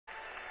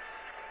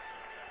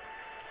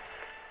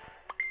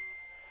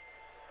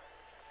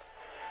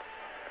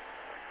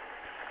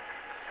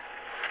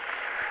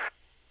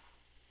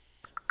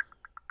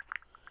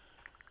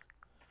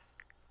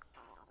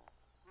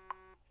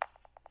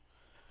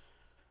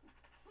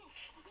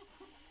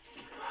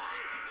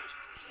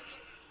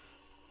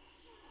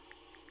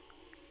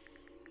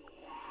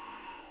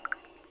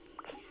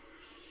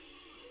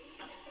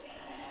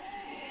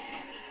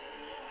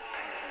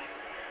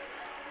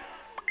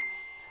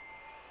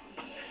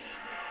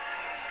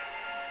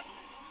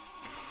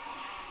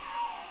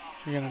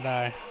You're gonna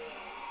die.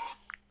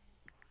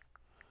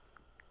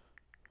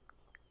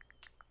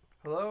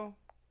 Hello?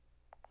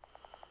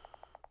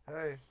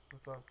 Hey,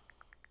 what's up?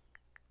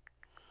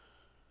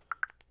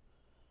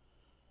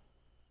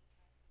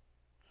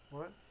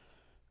 What?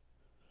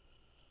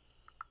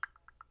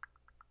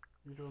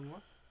 You doing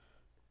what?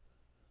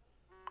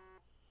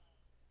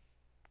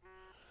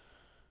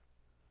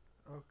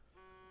 Oh,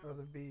 oh,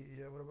 the bee.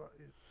 Yeah, what about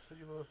you? Said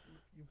you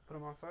put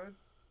them outside?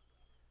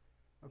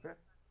 Okay.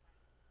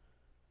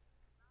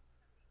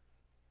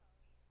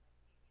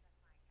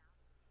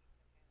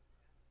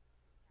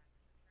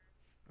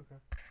 Okay.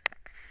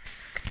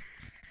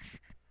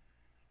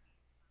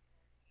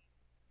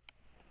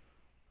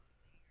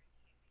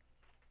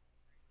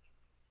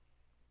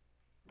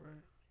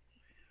 Right.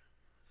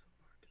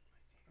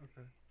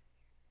 Okay.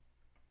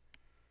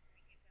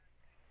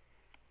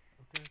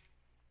 Okay.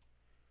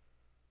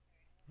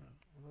 I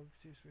love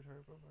you too,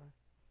 sweetheart. Bye bye.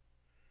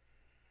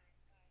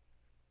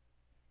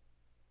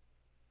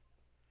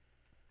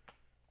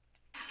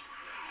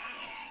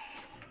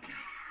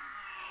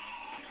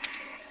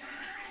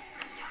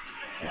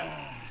 I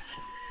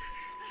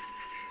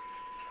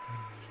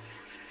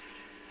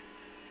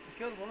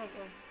killed one of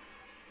them.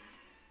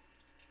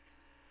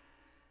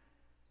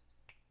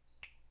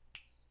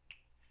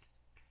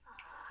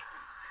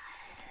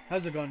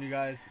 How's it going, you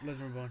guys?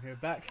 Lizardbone here,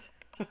 back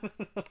on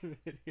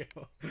video.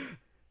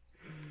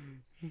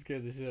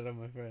 Scared the shit out of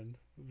my friend.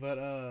 But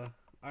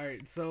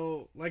alright.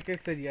 So like I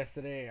said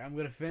yesterday, I'm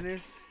gonna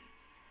finish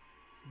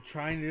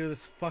trying to do this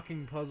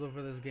fucking puzzle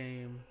for this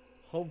game.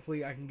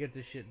 Hopefully, I can get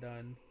this shit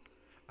done.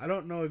 I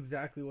don't know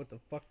exactly what the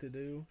fuck to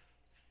do,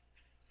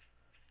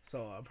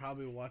 so I'll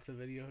probably watch the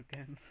video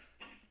again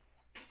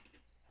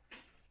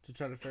to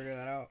try to figure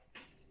that out.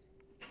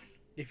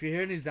 If you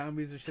hear any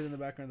zombies or shit in the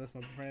background, that's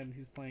my friend.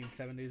 He's playing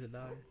 7 Days to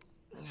Die.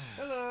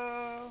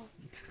 Hello.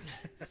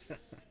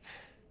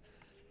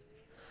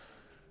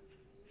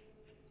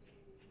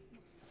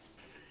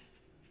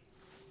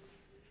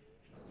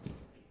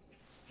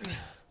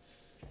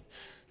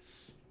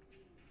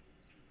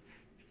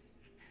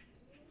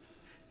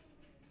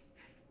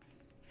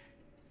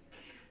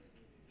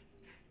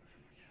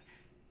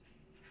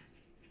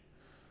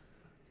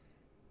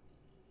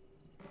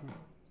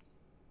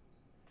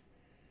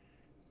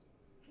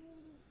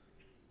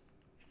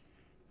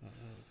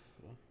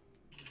 Cool.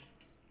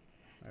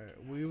 Alright,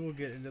 we will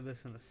get into this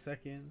in a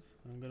second.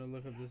 I'm gonna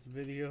look up this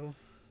video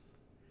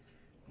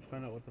and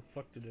find out what the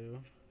fuck to do.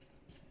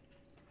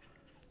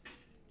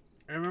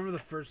 I remember the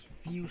first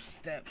few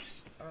steps.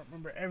 I don't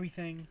remember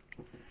everything.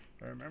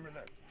 I remember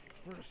that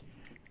first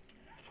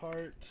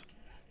part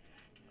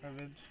of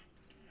it.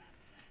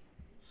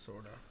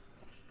 Sorta.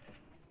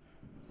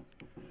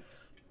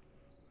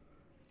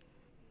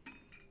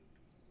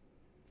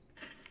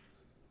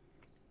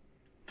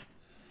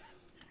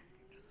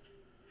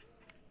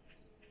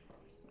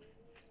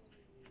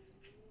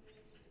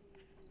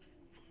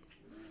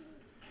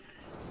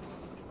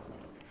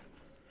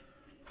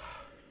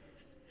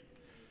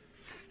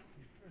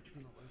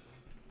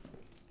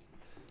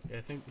 Yeah,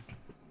 I think.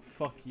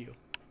 Fuck you.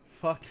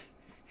 Fuck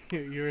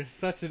you. You're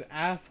such an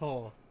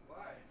asshole. Why?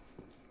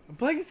 I'm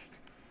playing. I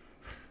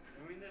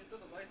mean, there's still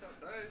the lights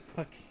outside.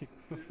 Fuck you.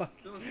 There's Fuck.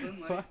 still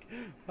sunlight.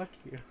 Fuck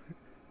you.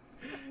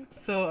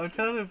 So I'm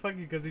telling him fuck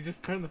you because he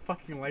just turned the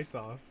fucking lights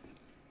off.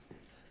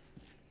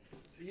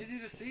 It's easy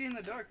to see in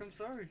the dark. I'm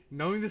sorry.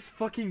 Knowing this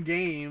fucking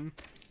game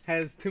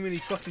has too many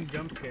fucking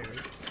jump scares.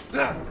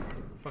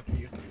 Fuck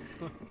you.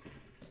 Get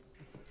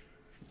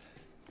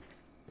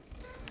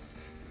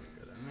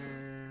in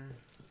there.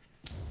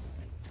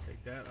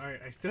 Take that.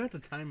 Alright, I still have to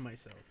time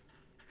myself.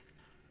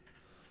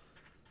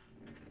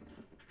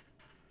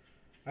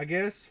 I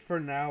guess for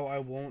now I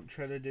won't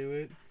try to do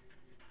it.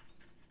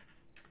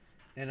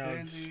 And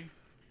I'll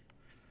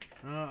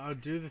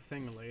do the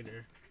thing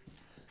later.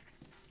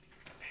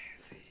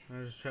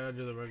 I'll just try to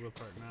do the regular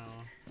part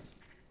now.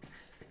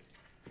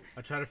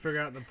 I'll try to figure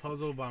out the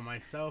puzzle by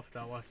myself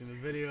without watching the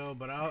video,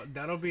 but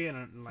that'll be in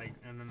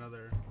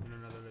another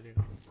video.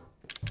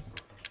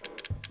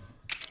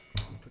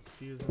 Put the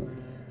fuse in there.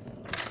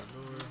 Close the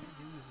door.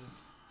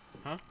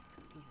 Huh?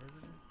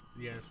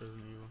 Yeah, it's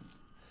Resident Evil.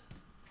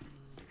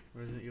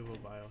 Resident Evil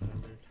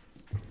Biohazard.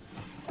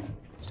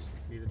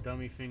 Need a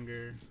dummy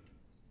finger.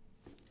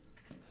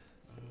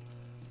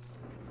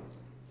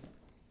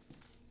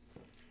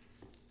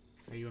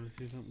 Hey, you want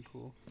to see something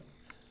cool?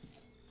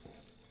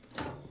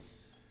 It's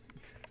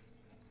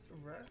a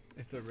rat.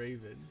 It's a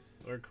raven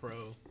or a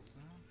crow.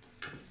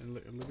 And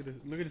look at his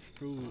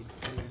food.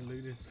 Look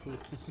at his food.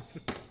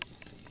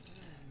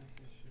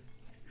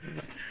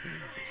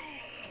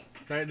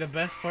 Sorry, the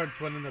best part's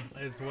what's in the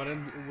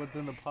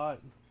pot.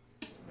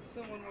 That's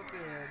the one with the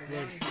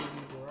Yes. one in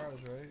the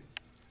garage, right?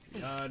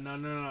 No.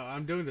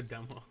 I'm doing the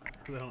demo. I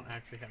don't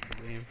actually have the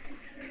game.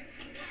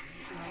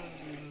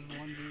 There's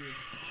one dude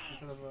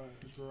instead of a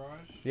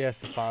garage. Yes,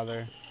 the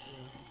father.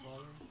 Yeah, the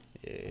father.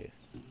 Yes.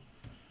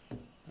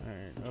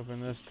 Alright,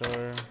 open this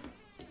door.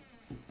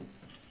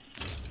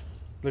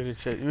 Look at this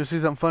shit. You wanna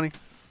see something funny?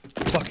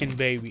 Fucking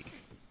baby.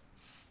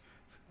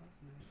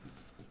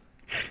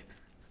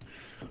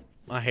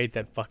 I hate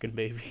that fucking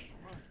baby.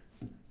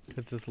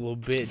 Cause this little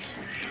bitch.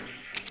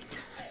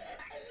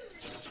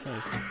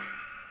 Nice.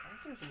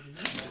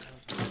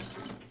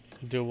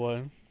 Do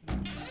what?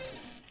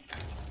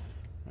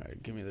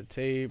 Alright, give me the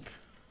tape.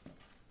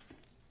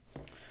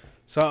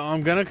 So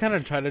I'm gonna kind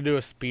of try to do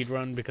a speed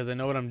run because I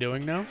know what I'm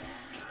doing now.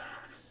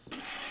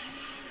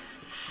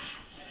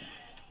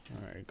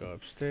 Alright, go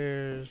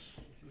upstairs.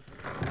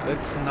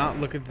 Let's not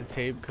look at the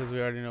tape because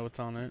we already know what's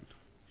on it.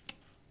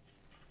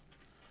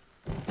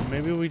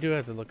 Maybe we do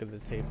have to look at the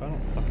tape. I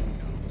don't fucking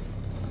know.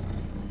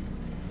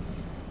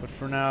 But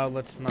for now,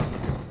 let's not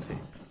look at the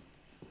tape.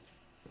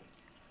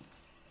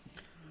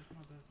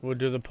 We'll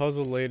do the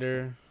puzzle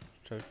later.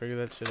 Try to figure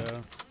that shit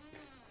out.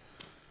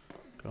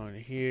 Go in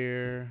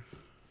here.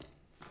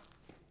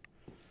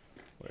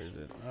 Where is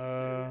it?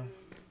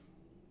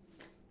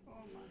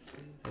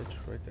 It's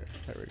right there.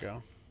 There we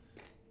go.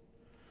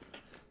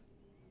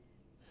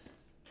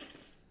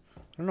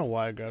 I don't know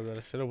why I grabbed that.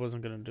 I said I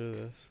wasn't gonna do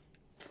this.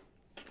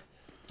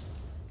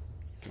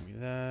 Give me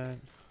that.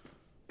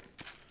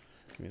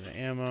 Give me the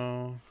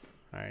ammo.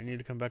 Alright, I need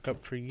to come back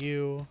up for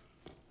you.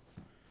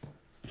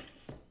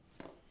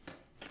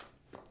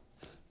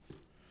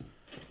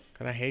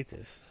 God, I hate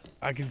this.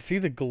 I can see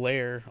the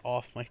glare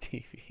off my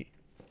TV.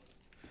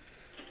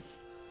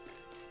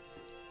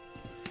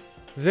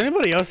 Does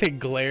anybody else hate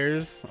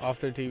glares off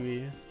their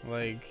TV?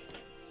 Like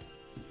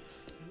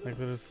what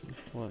is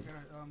what?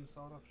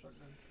 Sawed-off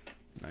shotgun.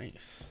 Nice.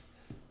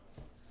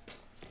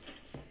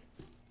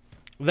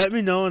 Let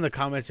me know in the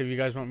comments if you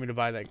guys want me to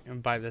buy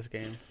this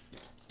game.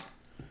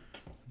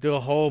 Do a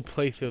whole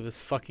playthrough of this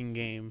fucking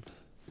game.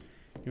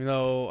 Even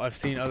though I've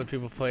seen other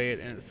people play it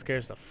and it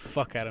scares the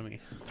fuck out of me.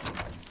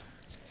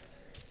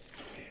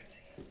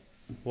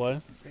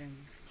 What?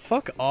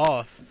 Fuck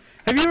off.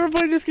 Have you ever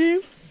played this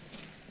game?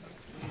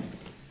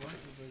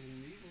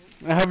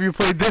 Have you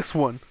played this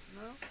one?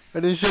 No. I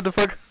didn't shut the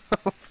fuck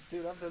up.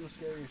 Dude, I've done the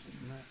scarier shit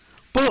than that.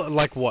 But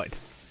like what?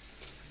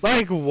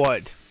 Like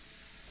what?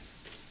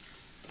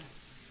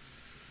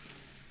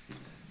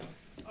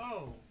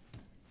 Oh.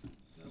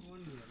 That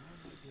one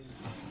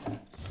here.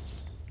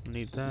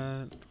 Need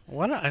that.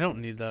 What? I don't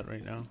need that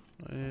right now.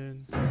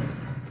 And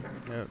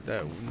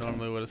that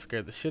normally would have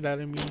scared the shit out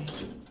of me.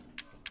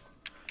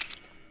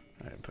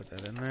 Alright, put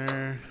that in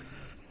there.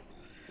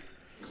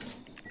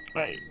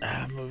 Right,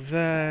 move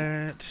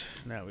that.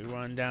 Now we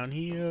run down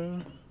here.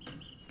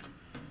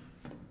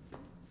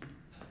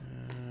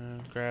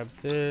 Grab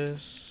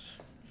this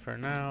for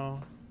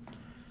now.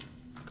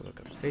 Go look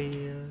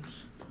upstairs.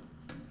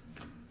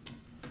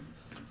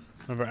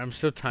 Remember, I'm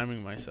still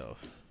timing myself.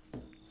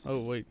 Oh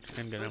wait,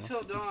 handgun ammo.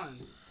 Until dawn.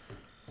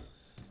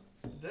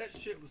 That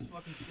shit was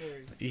fucking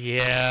scary.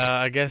 Yeah,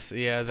 I guess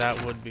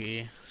that would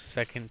be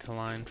second to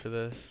line for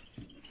this.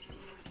 That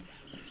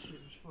shit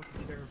was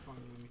fucking terrifying,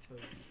 let me tell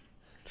you.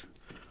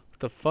 What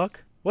the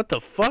fuck? What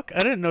the fuck? I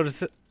didn't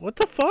notice it. What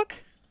the fuck?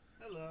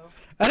 Hello.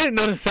 I didn't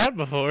notice that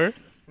before. That's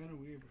kinda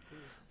weird, but cool.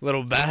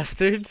 Little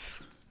bastards.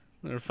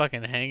 They're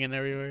fucking hanging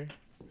everywhere.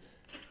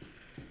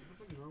 What the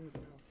fuck is wrong with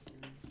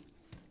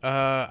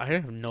that? I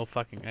have no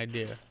fucking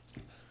idea.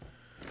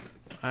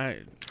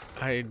 I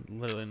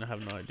literally have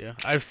no idea.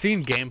 I've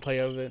seen gameplay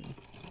of it,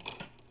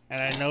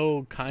 and I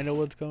know kind of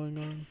what's going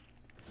on.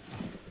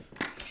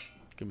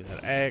 Give me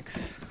that X.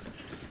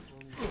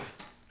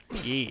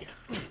 Yeah.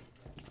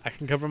 I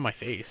can cover my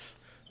face.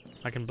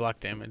 I can block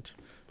damage.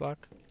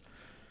 Block.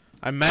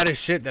 I'm mad as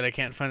shit that I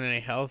can't find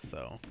any health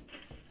though.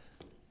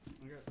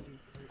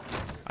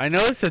 I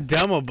know it's a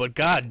demo, but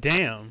god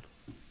damn.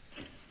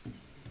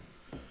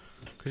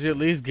 Could you at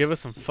least give us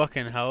some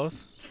fucking health?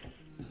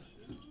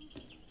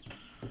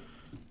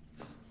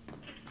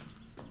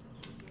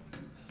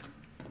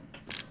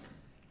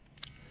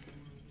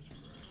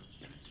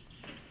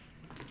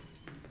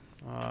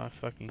 Oh, I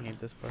fucking hate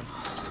this part.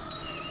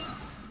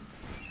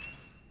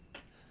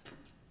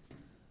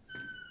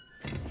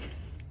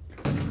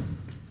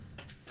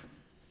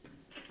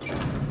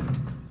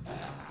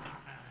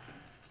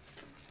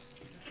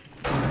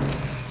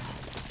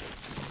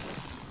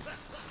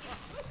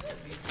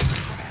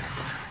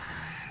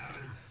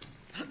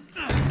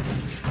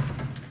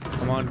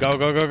 Come on, go,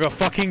 go, go, go,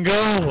 fucking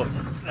go!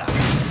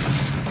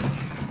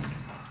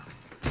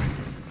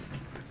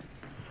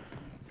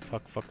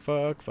 Fuck, fuck,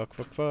 fuck, fuck,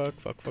 fuck,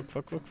 fuck, fuck, fuck,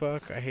 fuck, fuck,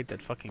 fuck. I hate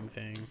that fucking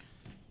thing.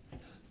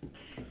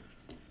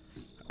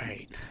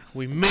 Alright,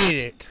 we made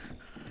it!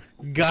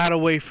 Got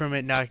away from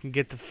it, now I can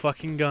get the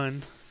fucking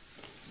gun.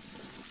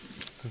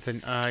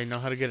 Since I know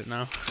how to get it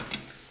now.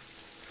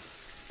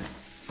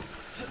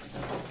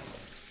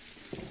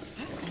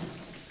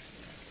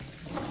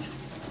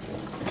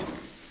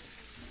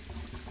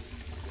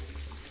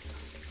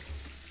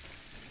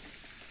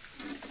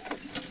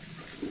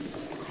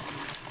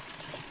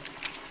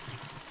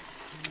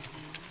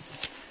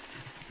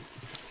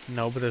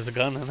 No, but there's a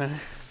gun in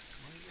there.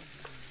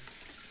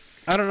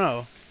 I don't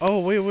know. Oh,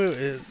 wait,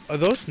 are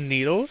those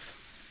needles?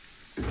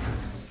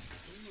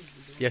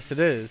 Yes, it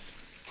is.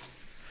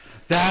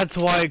 That's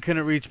why I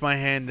couldn't reach my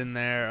hand in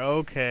there.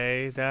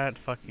 Okay, that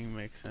fucking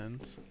makes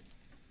sense.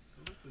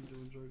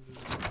 been doing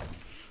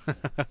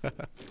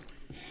drugs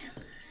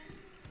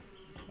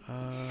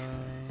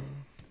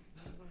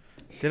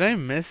Did I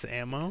miss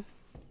ammo?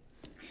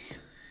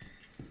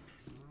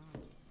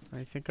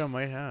 I think I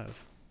might have.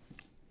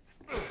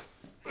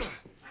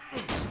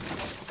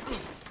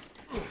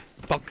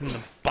 Fucking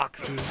the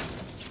boxes.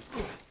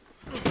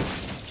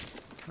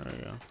 There we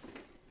go.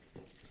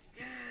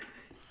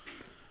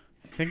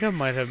 I think I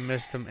might have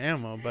missed some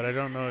ammo, but I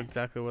don't know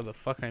exactly where the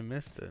fuck I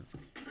missed it.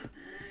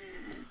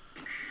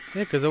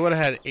 Yeah, because I would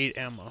have had 8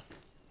 ammo.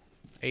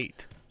 8.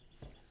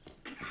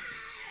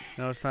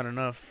 No, it's not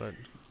enough, but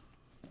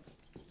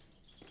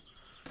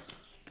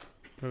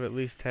we've at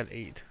least had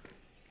 8.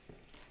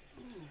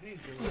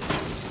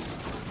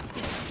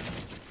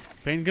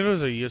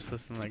 Painkillers are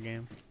useless in that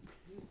game.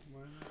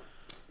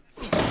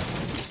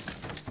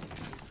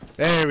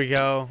 There we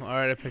go.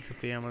 Alright, I picked up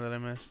the ammo that I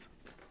missed.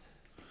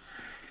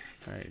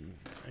 Alright,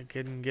 I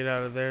can get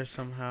out of there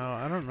somehow.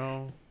 I don't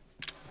know.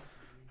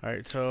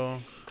 Alright, so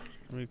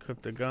let me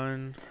equip the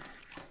gun.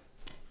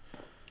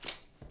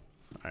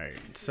 Alright,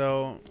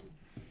 so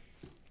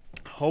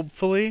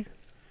hopefully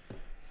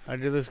I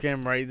do this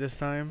game right this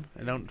time.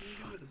 I don't.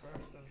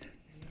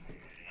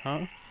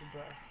 Huh?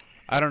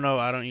 I don't know.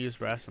 I don't use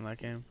brass in that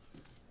game.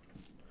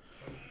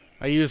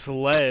 I use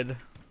lead.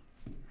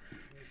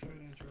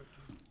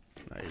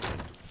 No, you're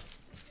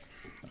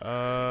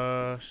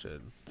good.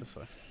 Shit. This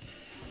way.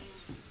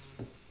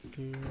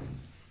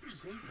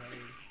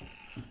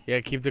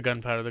 Yeah, keep the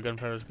gunpowder. The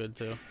gunpowder's good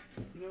too.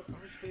 You know, I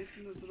was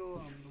facing those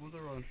little, the ones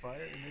that were on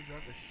fire, and they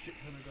dropped a shit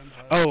ton of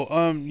gunpowder.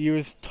 Oh, you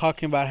were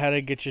talking about how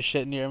to get your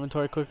shit in your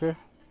inventory quicker?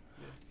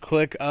 Yeah.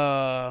 Click,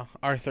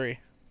 R3.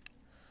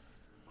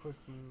 Quick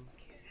move.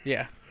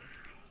 Yeah.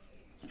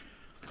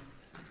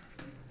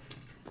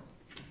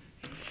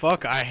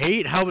 Fuck, I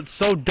hate how it's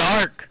so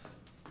dark!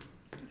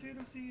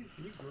 Potato seeds.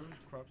 Can you grow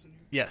crops in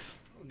here? Yes.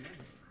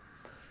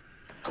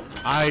 Oh,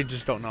 nice. I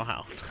just don't know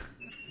how.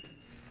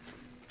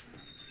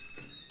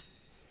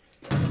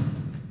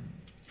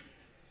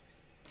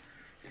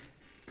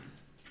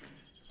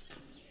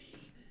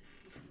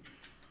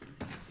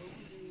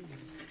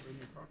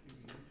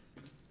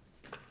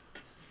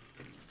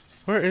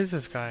 Where is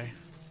this guy?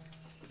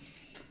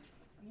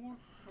 More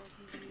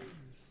coffee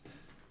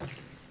beans.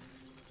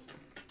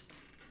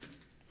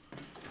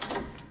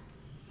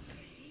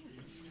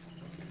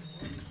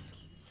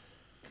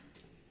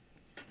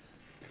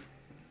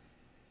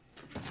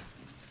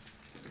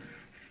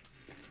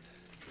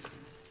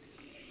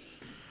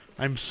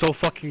 I'm so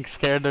fucking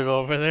scared to go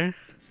over there.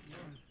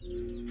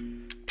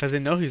 Cause I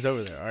know he's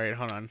over there. Alright,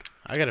 hold on.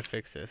 I gotta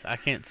fix this. I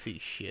can't see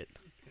shit.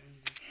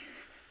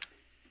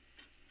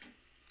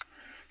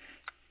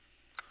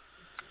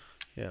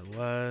 Yeah,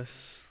 less.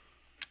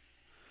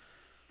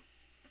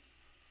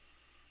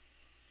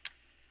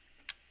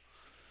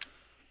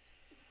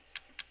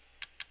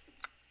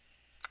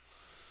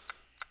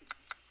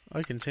 Oh,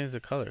 I can change the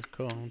color.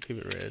 Cool, I'll keep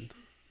it red.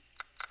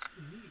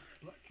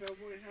 Black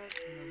cowboy hat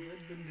and a red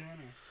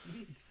bandana.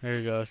 There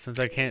we go. Since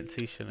I can't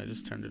see shit, I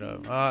just turned it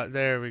up. Ah,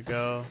 there we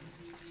go.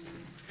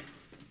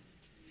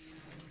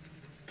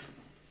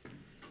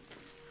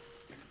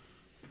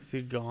 Is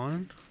he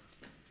gone?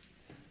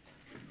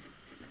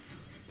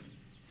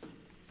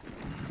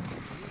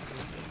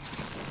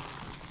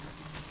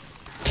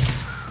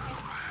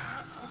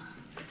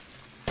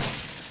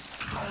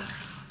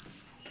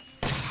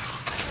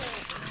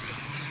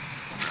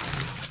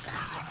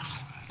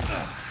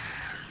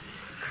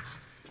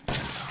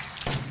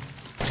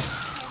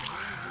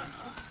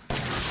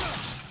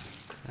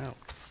 Ow.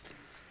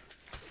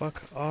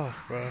 Fuck off,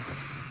 bro.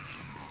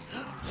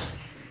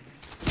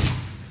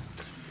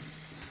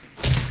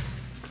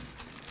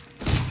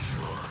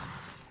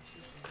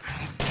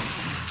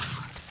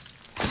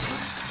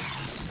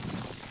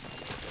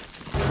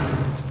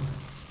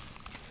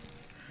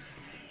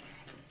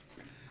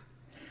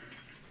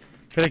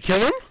 Did I kill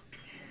him?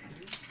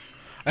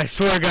 I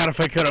swear to God, if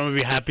I could, I'm gonna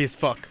be happy as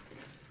fuck.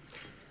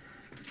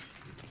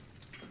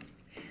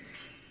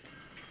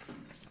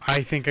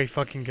 I think I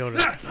fucking killed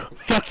him.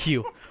 Fuck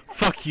you.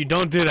 Fuck you,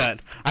 don't do that.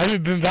 I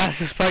haven't been past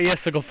this fight yet,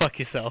 so go fuck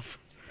yourself.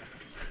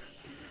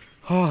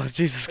 Oh,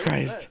 Jesus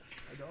Christ.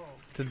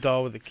 It's a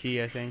doll with a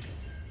key, I think.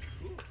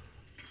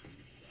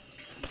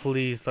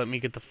 Please, let me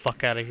get the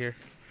fuck out of here.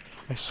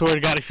 I swear to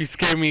God, if you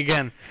scare me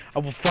again, I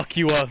will fuck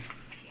you up.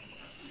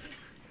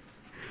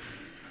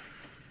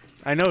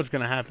 I know it's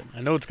gonna happen.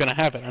 I know it's gonna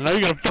happen. I know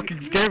you're gonna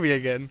fucking scare me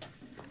again.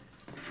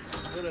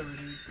 Whatever,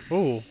 dude.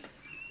 Ooh.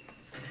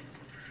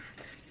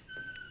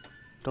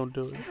 Don't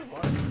do it.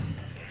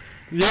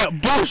 Yeah,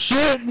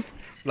 bullshit!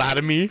 Lie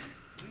to me. Ain't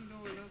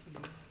doing nothing,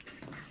 dude.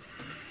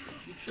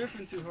 You're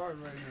tripping too hard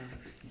right now.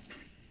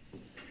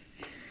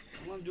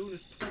 All I'm doing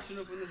is punching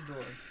open this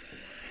door.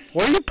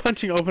 Why are you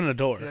punching open a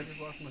door? Did I just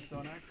lost my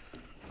stone axe?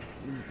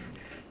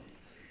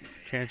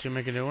 Can't you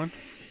make a new one?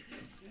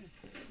 Yeah.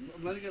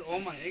 I'm letting get all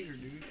my anger,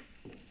 dude.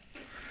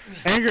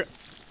 Anger.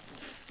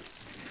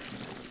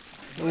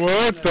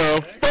 What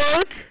the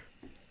fuck?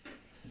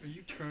 Are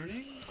you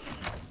turning?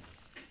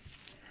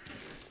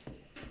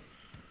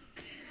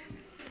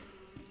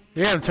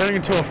 Yeah, I'm turning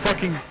into a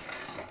fucking...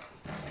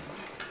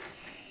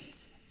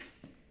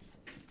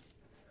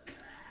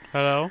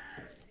 Hello?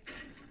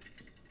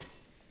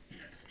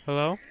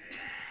 Hello?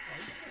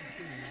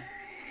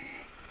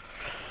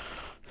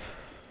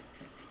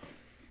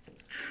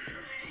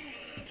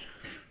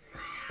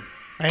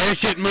 I hear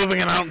shit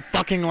moving and I don't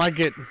fucking like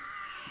it.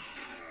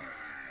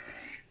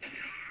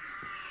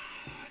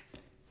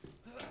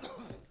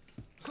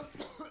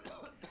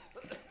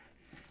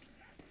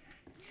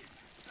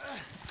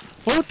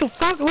 What the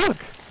fuck? Look!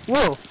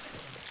 Whoa!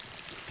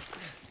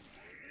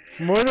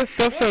 More of that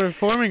stuff started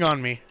forming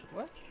on me.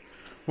 What?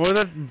 More of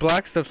that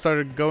black stuff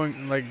started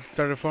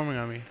started forming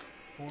on me.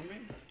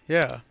 Forming?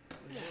 Yeah.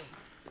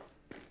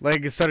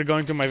 Like it started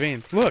going through my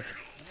veins. Look!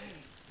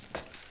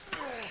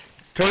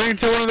 Turning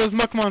into one of those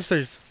muck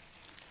monsters.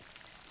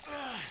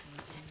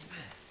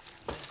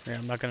 Yeah,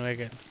 I'm not gonna make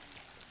it.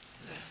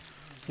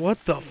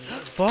 What the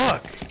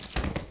fuck?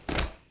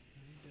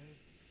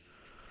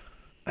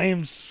 I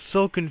am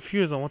so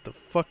confused on what the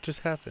fuck just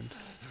happened.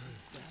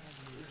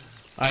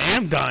 I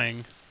am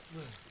dying.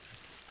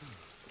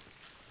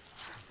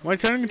 Am I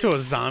turning into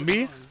a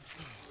zombie?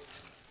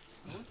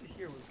 I want to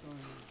hear what's going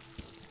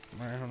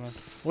on. Alright, hold on.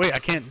 Wait, I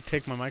can't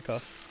take my mic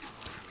off.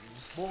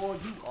 Boy,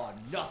 you are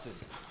nothing.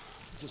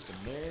 Just a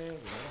man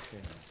without a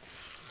family.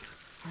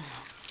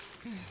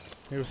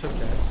 Hey, what's up,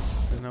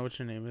 Jack? Isn't that what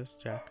your name is,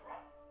 Jack?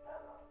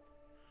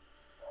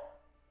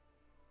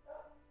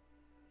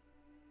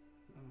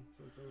 Oh,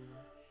 so it's over.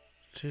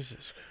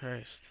 Jesus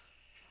Christ.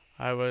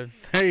 I would...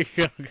 There you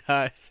go,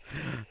 guys.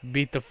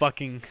 Beat the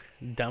fucking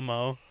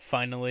demo,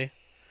 finally.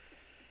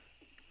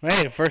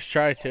 Hey, first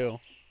try, too.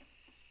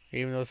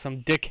 Even though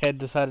some dickhead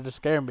decided to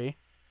scare me.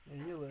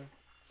 Yeah, you live.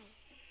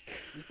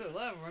 You still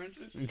alive, aren't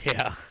you?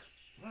 Yeah.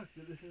 Look,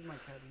 this is my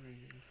cat right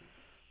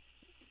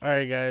here.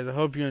 Alright, guys. I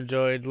hope you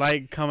enjoyed.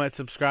 Like, comment,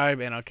 subscribe,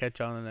 and I'll catch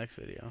y'all in the next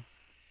video.